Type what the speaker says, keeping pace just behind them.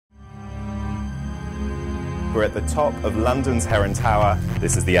We're at the top of London's Heron Tower.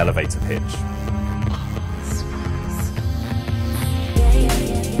 This is the elevator pitch.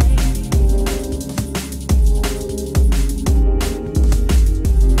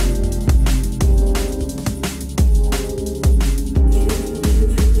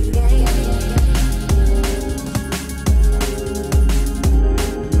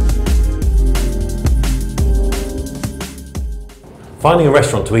 Finding a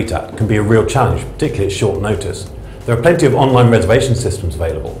restaurant to eat at can be a real challenge, particularly at short notice. There are plenty of online reservation systems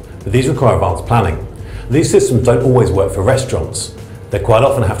available, but these require advanced planning. These systems don't always work for restaurants. They quite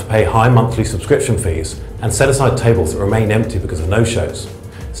often have to pay high monthly subscription fees and set aside tables that remain empty because of no-shows.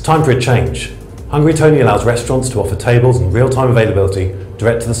 It's time for a change. Hungry Tony allows restaurants to offer tables and real-time availability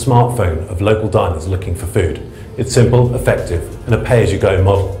direct to the smartphone of local diners looking for food. It's simple, effective, and a pay-as-you-go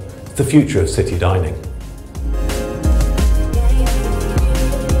model. It's the future of city dining.